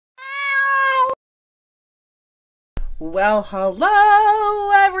Well,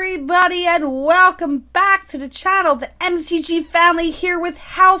 hello everybody and welcome back to the channel. The MCG family here with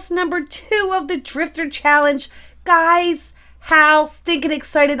house number 2 of the Drifter Challenge. Guys, how stinking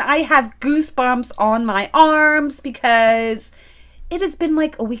excited. I have goosebumps on my arms because it has been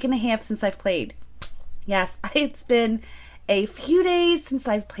like a week and a half since I've played. Yes, it's been a few days since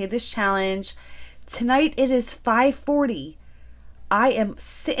I've played this challenge. Tonight it is 5:40. I am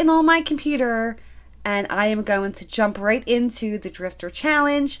sitting on my computer and I am going to jump right into the Drifter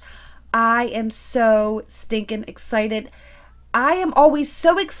Challenge. I am so stinking excited. I am always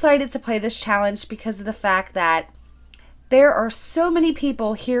so excited to play this challenge because of the fact that there are so many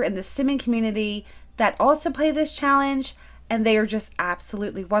people here in the simming community that also play this challenge, and they are just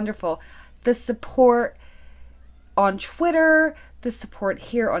absolutely wonderful. The support on Twitter, the support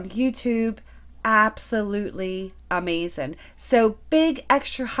here on YouTube, absolutely amazing. So big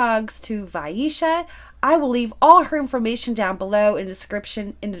extra hugs to Vihisha. I will leave all her information down below in the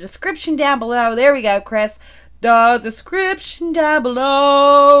description down below. There we go, Chris. The description down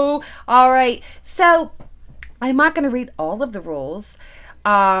below. All right. So I'm not going to read all of the rules.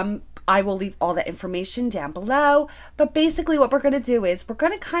 I will leave all that information down below. But basically what we're going to do is we're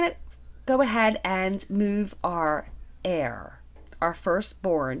going to kind of go ahead and move our heir, our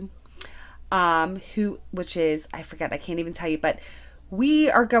firstborn, which is, I forget, I can't even tell you, but we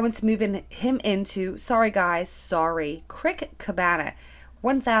are going to move him into, Crick Cabana,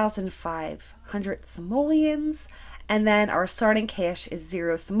 1,500 simoleons, and then our starting cash is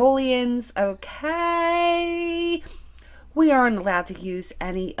 0 simoleons. Okay, we aren't allowed to use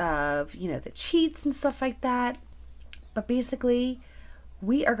any of, the cheats and stuff like that, but basically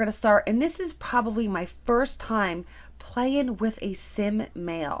we are going to start, and this is probably my first time playing with a sim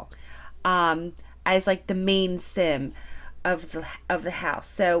male, as like the main sim of the house.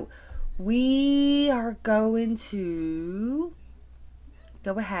 So we are going to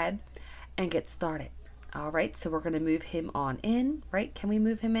go ahead and get started. All right, so we're going to move him on in, right? Can we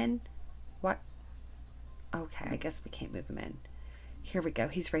move him in? What? Okay, I guess we can't move him in. Here we go.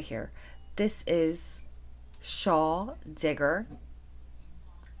 He's right here. This is Shaw Digger.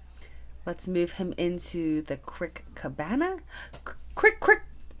 Let's move him into the Crick Cabana. Crick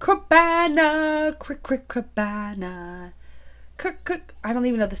Cabana. Crick Cabana. Crick. I don't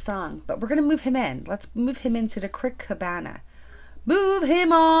even know the song, but we're going to move him in. Let's move him into the Crick Cabana. Move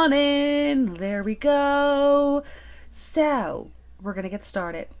him on in. There we go. So, we're going to get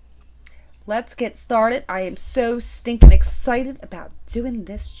started. Let's get started. I am so stinking excited about doing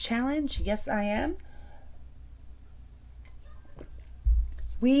this challenge. Yes, I am.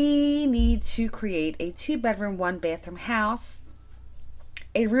 We need to create a 2-bedroom, 1-bathroom house.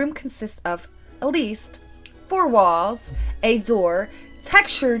 A room consists of at least 4 walls, a door,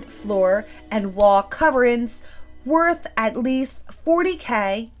 textured floor, and wall coverings worth at least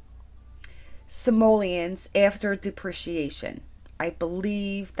 40k simoleons after depreciation. I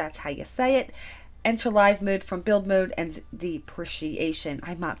believe that's how you say it. Enter live mode from build mode and depreciation.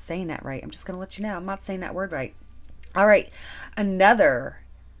 I'm not saying that right. I'm just going to let you know. I'm not saying that word right. All right. Another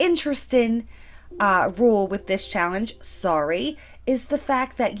interesting rule with this challenge, is the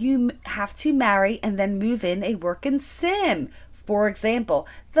fact that you have to marry and then move in a working sim. For example,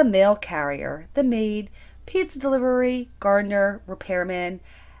 the mail carrier, the maid, pizza delivery, gardener, repairman,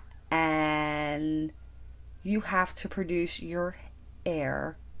 and you have to produce your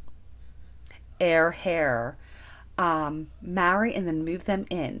heir, marry and then move them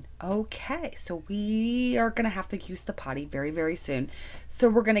in. Okay, so we are gonna have to use the potty very, very soon. So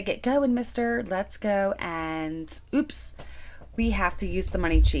we're gonna get going, mister. Let's go. And oops, we have to use the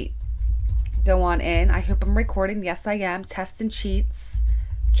money cheat. Go on in. I hope I'm recording. Yes, I am. Test and cheats.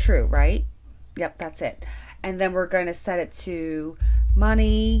 True, right? Yep, that's it. And then we're going to set it to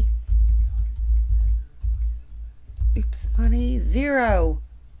money. Oops, money 0.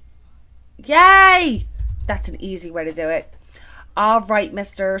 Yay! That's an easy way to do it. All right,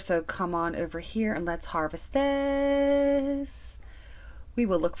 mister. So come on over here and let's harvest this. We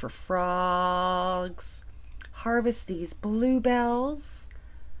will look for frogs. Harvest these bluebells.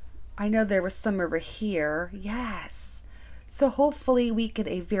 I know there was some over here. Yes. So hopefully we get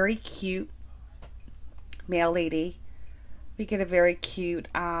a very cute male lady. We get a very cute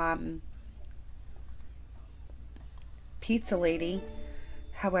pizza lady,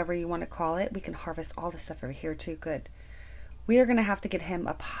 however you want to call it. We can harvest all this stuff over here too. Good. We are going to have to get him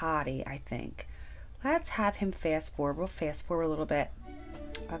a potty, I think. Let's have him fast forward. We'll fast forward a little bit.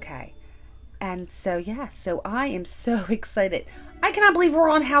 Okay. And so, yeah, so I am so excited. I cannot believe we're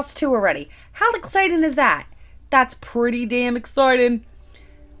on house 2 already. How exciting is that? That's pretty damn exciting.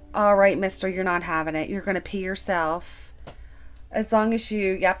 All right, mister, you're not having it. You're going to pee yourself. As long as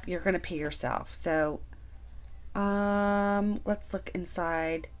you, yep, you're going to pee yourself. So, let's look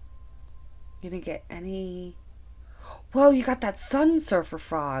inside. You didn't get any. Whoa, you got that sun surfer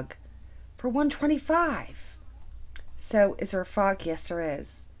frog for $125. So, is there a frog? Yes, there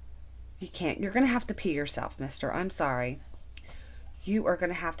is. You can't. You're going to have to pee yourself, mister. I'm sorry. You are going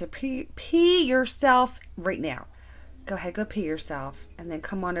to have to pee yourself right now. Go ahead, go pee yourself, and then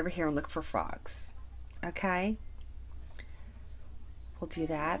come on over here and look for frogs. Okay? We'll do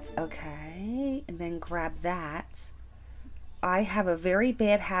that. Okay. And then grab that. I have a very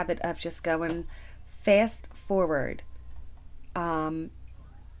bad habit of just going fast forward. And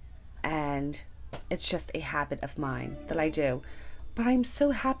it's just a habit of mine that I do. But I'm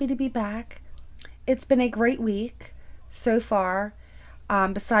so happy to be back. It's been a great week so far.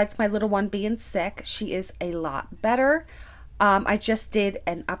 Besides my little one being sick, she is a lot better. I just did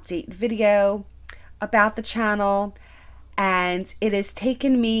an update video about the channel, and it has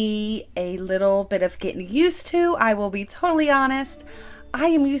taken me a little bit of getting used to. I will be totally honest. I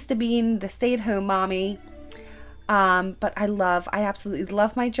am used to being the stay-at-home mommy, but I absolutely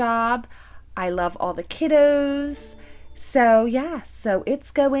love my job. I love all the kiddos. So yeah, so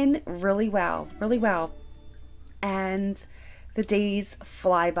it's going really well, and the days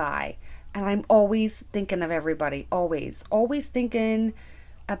fly by, and I'm always thinking of everybody, always thinking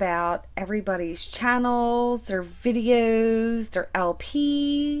about everybody's channels, their videos, their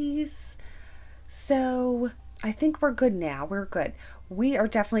LPs. So I think we're good now. We're good. We are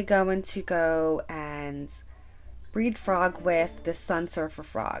definitely going to go and breed frog with the sun surfer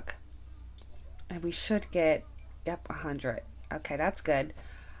frog, and we should get, yep, 100. Okay, that's good.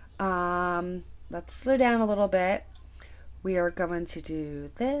 Let's slow down a little bit. We are going to do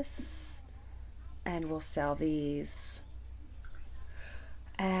this, and we'll sell these.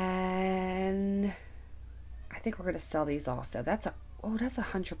 And I think we're going to sell these also. That's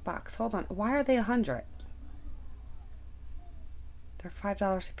 $100. Hold on. Why are they 100? They're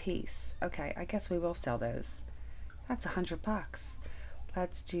 $5 a piece. Okay, I guess we will sell those. That's $100.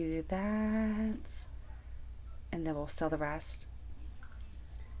 Let's do that. And then we'll sell the rest.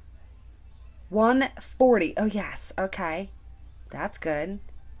 140. Oh yes. Okay. That's good.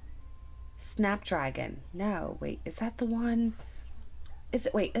 Snapdragon. No, wait. Is that the one? Is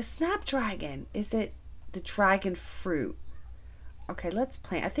it, wait, a snapdragon? Is it the dragon fruit? Okay, let's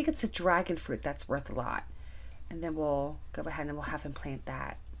plant. I think it's a dragon fruit that's worth a lot. And then we'll go ahead and we'll have him plant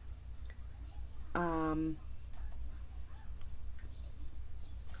that. But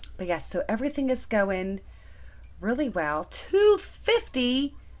yes, so everything is going really well.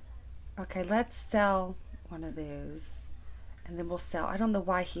 250. Okay, let's sell one of those, and then we'll sell. I don't know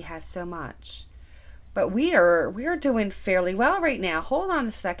why he has so much, but we are doing fairly well right now. Hold on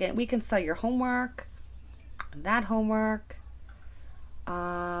a second. We can sell your homework and that homework.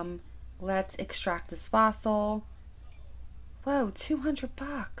 Let's extract this fossil. Whoa,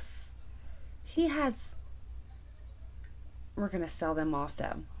 $200. He has. We're gonna sell them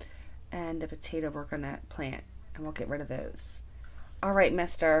also, and the potato we're gonna plant, and we'll get rid of those. All right,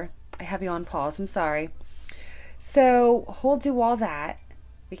 mister. I have you on pause. I'm sorry. So we'll do all that.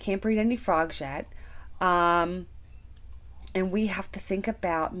 We can't breed any frogs yet. And we have to think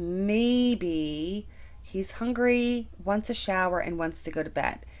about, maybe he's hungry, wants a shower, and wants to go to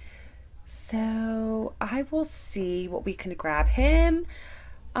bed. So I will see what we can grab him.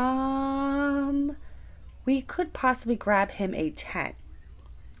 We could possibly grab him a tent.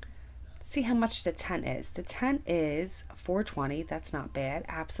 See how much the tent is. The tent is $420. That's not bad.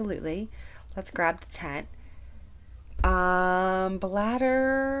 Absolutely. Let's grab the tent.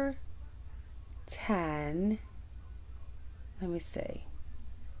 Bladder 10. Let me see.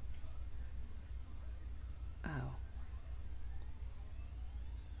 Oh.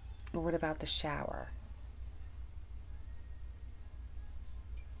 Well, what about the shower?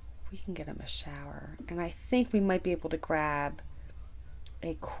 We can get him a shower, and I think we might be able to grab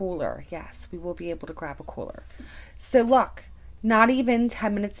a cooler. Yes, we will be able to grab a cooler. So look, not even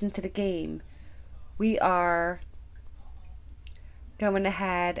 10 minutes into the game, we are going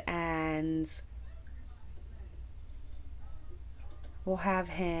ahead and we'll have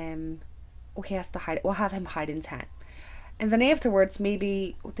him, oh, he has to hide, we'll have him hide in tent. And then afterwards,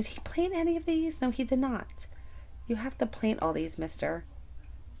 maybe, did he plant any of these? No, he did not. You have to plant all these, mister.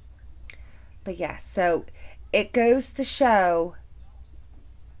 But yes, so it goes to show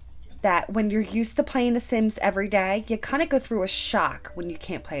that when you're used to playing The Sims every day, you kind of go through a shock when you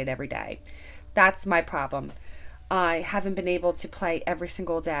can't play it every day. That's my problem. I haven't been able to play every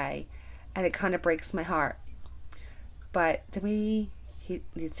single day, and it kind of breaks my heart. But he He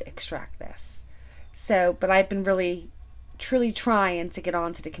needs to extract this. So, but I've been really, truly trying to get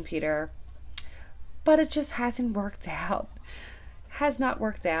onto the computer, but it just hasn't worked out. Has not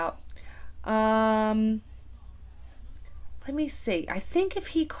worked out. Let me see. I think if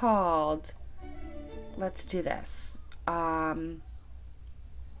he called, let's do this. Hire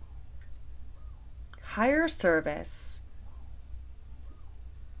service.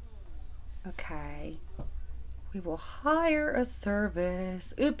 Okay. We will hire a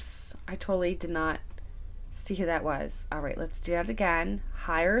service. Oops, I totally did not see who that was. All right, let's do that again.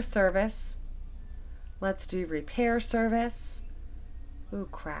 Hire a service. Let's do repair service. Oh,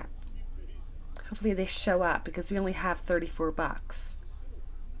 crap. Hopefully they show up because we only have 34 bucks.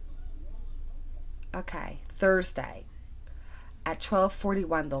 Okay, Thursday. At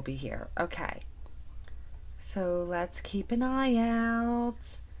 12:41 they'll be here. Okay. So let's keep an eye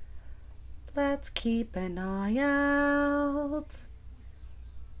out. Let's keep an eye out.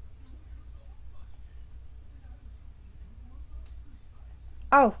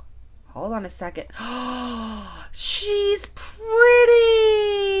 Oh, hold on a second. She's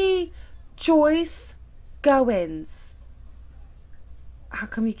pretty. Joyce Goins. How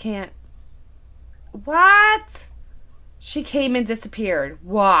come you can't? What? She came and disappeared.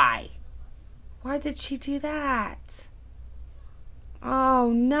 Why? Why did she do that?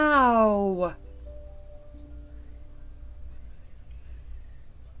 Oh, no.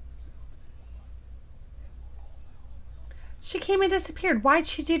 She came and disappeared. Why'd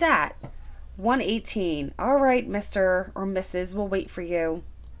she do that? 118. All right, Mr. or Mrs. We'll wait for you.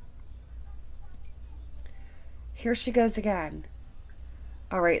 Here she goes again.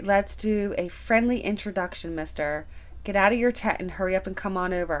 All right, let's do a friendly introduction, mister. Get out of your tent and hurry up and come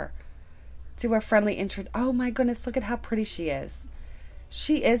on over. Do a friendly intro. Oh, my goodness. Look at how pretty she is.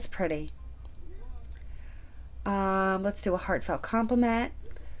 She is pretty. Let's do a heartfelt compliment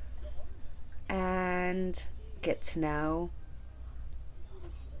and get to know.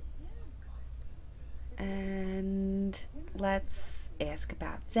 And let's ask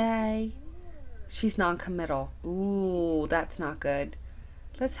about day. She's non-committal. Ooh, that's not good.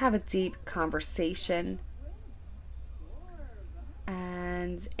 Let's have a deep conversation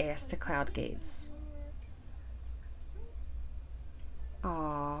and ask the cloud gates.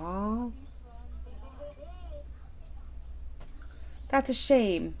 Aww. That's a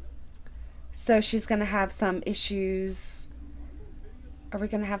shame. So she's going to have some issues. Are we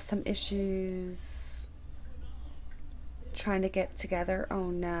going to have some issues trying to get together? Oh,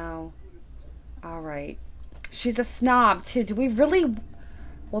 no. All right. She's a snob, too. Do we really...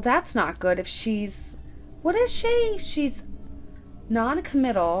 Well, that's not good if she's... What is she? She's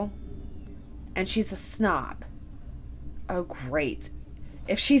non-committal and she's a snob. Oh, great.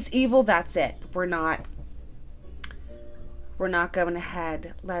 If she's evil, that's it. We're not going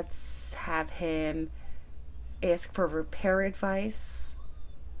ahead. Let's have him ask for repair advice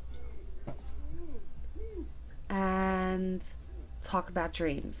and talk about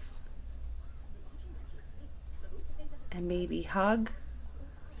dreams. And maybe hug.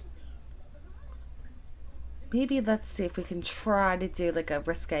 Maybe let's see if we can try to do like a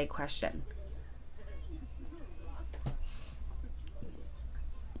risque question.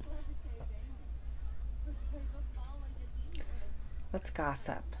 Let's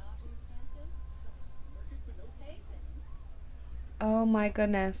gossip. Oh my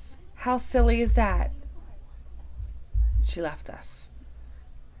goodness. How silly is that? She left us.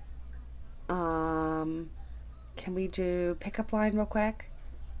 Can we do pickup line real quick?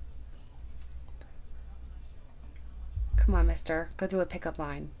 Come on, mister. Go do a pickup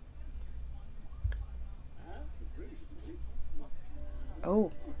line.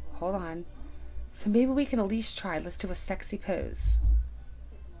 Oh, hold on. So maybe we can at least try. Let's do a sexy pose.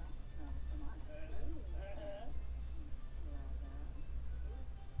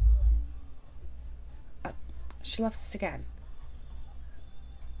 Oh, she left us again.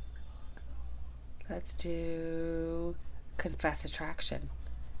 Let's do confess attraction.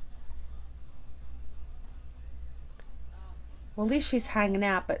 Well, at least she's hanging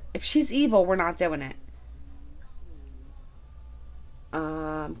out, but if she's evil, we're not doing it.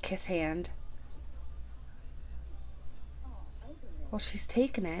 Kiss hand. Well, she's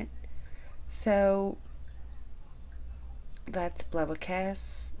taking it. So, let's blow a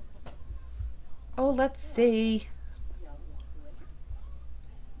kiss. Oh, let's see.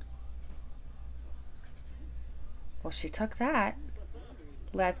 Well, she took that.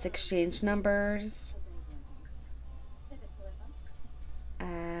 Let's exchange numbers.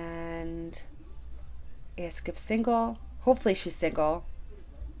 And ask if single. Hopefully she's single.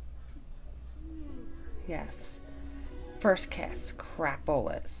 Yes. First kiss.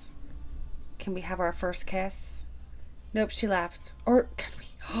 Crapolas. Can we have our first kiss? Nope, she left. Or can we?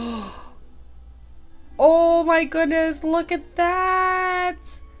 Oh my goodness, look at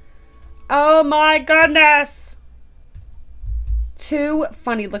that. Oh my goodness. Too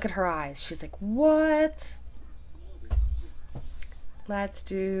funny. Look at her eyes. She's like, what? Let's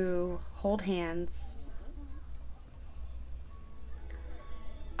do hold hands.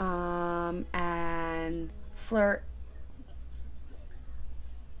 And flirt.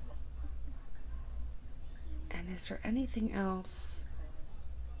 And is there anything else?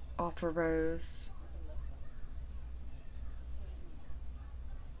 Offer rose.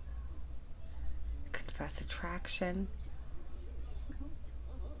 Confess attraction.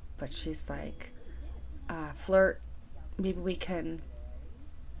 But she's like, flirt. Maybe we can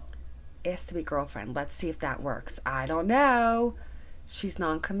ask to be girlfriend. Let's see if that works. I don't know. She's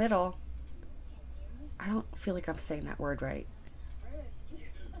non-committal. I don't feel like I'm saying that word right.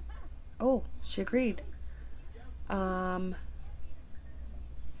 Oh, she agreed.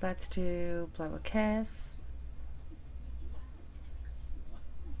 Let's do blow a kiss.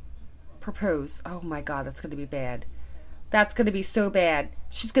 Propose. Oh my God, that's gonna be bad. That's gonna be so bad.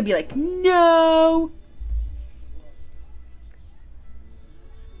 She's gonna be like, no.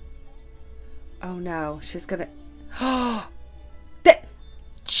 Oh no, she's gonna.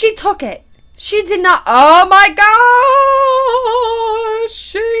 She took it. She did not. Oh my gosh,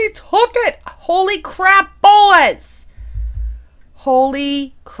 she took it. Holy crap, bolas.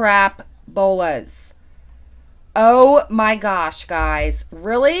 Holy crap, bolas. Oh my gosh, guys.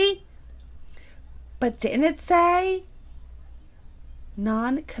 Really? But didn't it say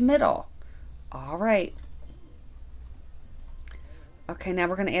non-committal? All right. Okay, now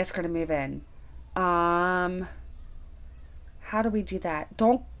we're going to ask her to move in. How do we do that?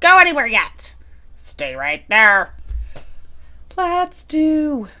 Don't go anywhere yet. Stay right there. Let's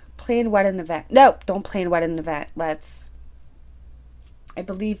do planned wedding event. Nope, don't plan wedding event. Let's, I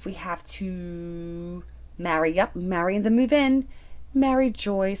believe we have to marry. Yep, marry and then move in. Marry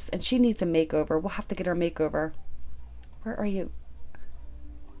Joyce, and she needs a makeover. We'll have to get her a makeover. Where are you?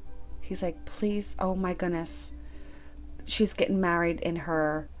 He's like, please. Oh my goodness. She's getting married in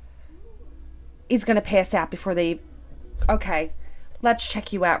her. He's going to pass out before they. Okay. Let's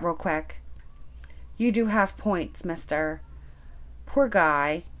check you out real quick. You do have points, mister. Poor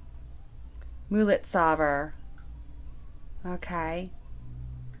guy. Mulet Saver. Okay.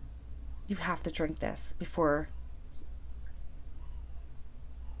 You have to drink this before.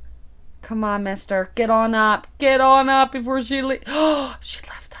 Come on, mister. Get on up. Get on up before she leaves. Oh, she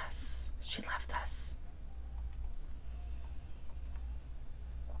left us. She left us.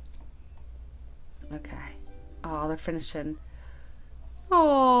 Okay. Oh, they're finishing.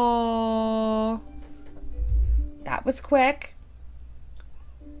 Oh. That was quick.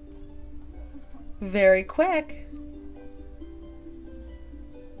 Very quick.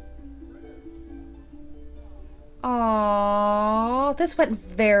 Oh, this went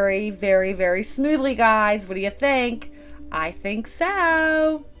very, very, very smoothly, guys. What do you think? I think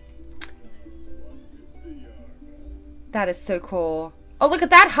so. That is so cool. Oh, look at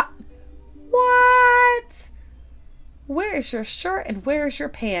that. What? Where is your shirt and where is your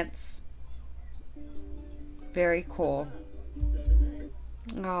pants? Very cool.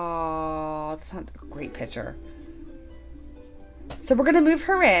 Oh, that's not a great picture. So we're going to move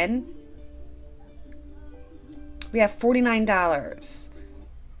her in. We have $49.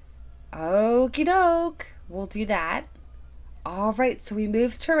 Okie doke. We'll do that. All right, so we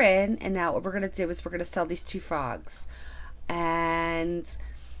moved her in, and now what we're going to do is we're going to sell these 2 frogs. And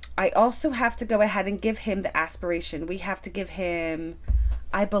I also have to go ahead and give him the aspiration. We have to give him,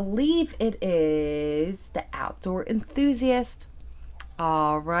 I believe it is the outdoor enthusiast.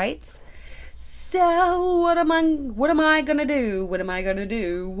 All right. So what am I gonna do? What am I gonna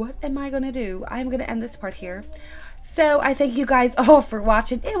do? I'm gonna end this part here. So I thank you guys all for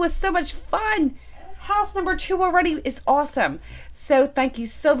watching. It was so much fun. House number 2 already is awesome. So thank you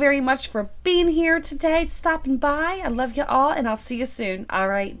so very much for being here today, stopping by. I love you all, and I'll see you soon. All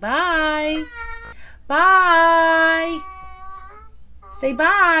right, bye. Bye. Say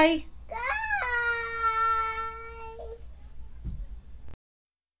bye.